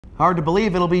Hard to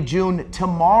believe it'll be June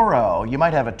tomorrow. You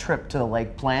might have a trip to the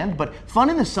lake planned, but fun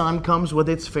in the sun comes with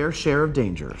its fair share of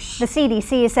dangers. The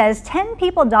CDC says 10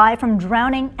 people die from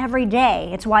drowning every day.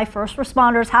 It's why first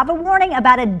responders have a warning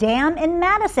about a dam in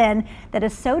Madison that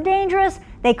is so dangerous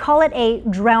they call it a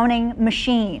drowning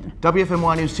machine.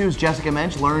 WFMY News 2's Jessica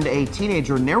Mensch learned a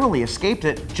teenager narrowly escaped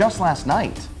it just last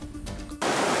night.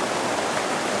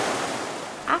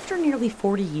 After nearly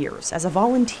 40 years as a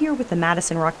volunteer with the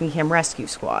Madison Rockingham Rescue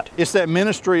Squad. It's that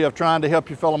ministry of trying to help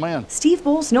your fellow man. Steve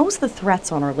Bowles knows the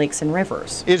threats on our lakes and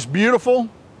rivers. It's beautiful,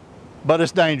 but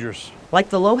it's dangerous. Like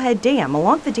the Lowhead Dam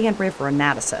along the Dan River in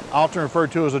Madison. Often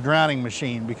referred to as a drowning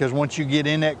machine because once you get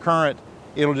in that current,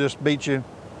 it'll just beat you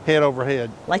head over head.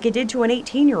 Like it did to an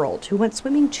 18-year-old who went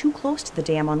swimming too close to the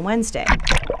dam on Wednesday.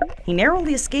 He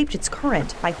narrowly escaped its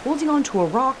current by holding onto a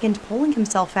rock and pulling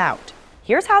himself out.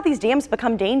 Here's how these dams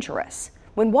become dangerous.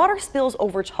 When water spills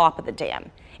over top of the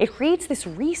dam, it creates this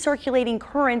recirculating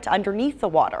current underneath the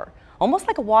water, almost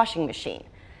like a washing machine.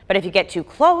 But if you get too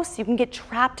close, you can get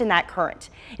trapped in that current,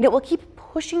 and it will keep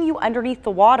pushing you underneath the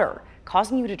water,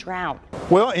 causing you to drown.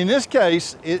 Well, in this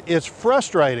case, it's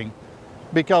frustrating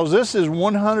because this is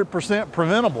 100%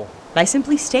 preventable. By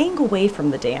simply staying away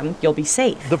from the dam, you'll be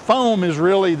safe. The foam is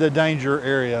really the danger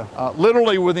area.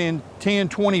 Literally within 10,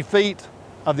 20 feet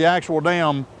of the actual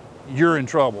dam, you're in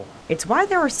trouble. It's why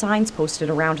there are signs posted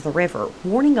around the river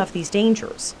warning of these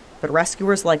dangers. But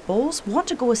rescuers like Bowles want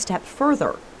to go a step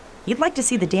further. He'd like to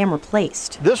see the dam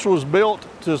replaced. This was built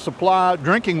to supply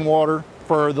drinking water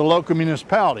for the local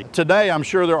municipality. Today, I'm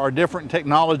sure there are different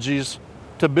technologies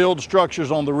to build structures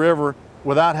on the river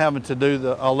without having to do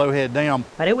a Lowhead Dam.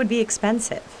 But it would be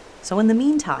expensive. So in the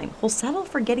meantime, he'll settle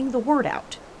for getting the word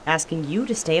out, asking you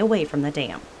to stay away from the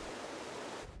dam.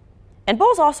 And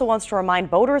Bowles also wants to remind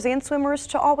boaters and swimmers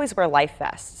to always wear life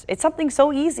vests. It's something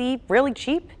so easy, really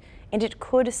cheap, and it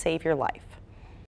could save your life.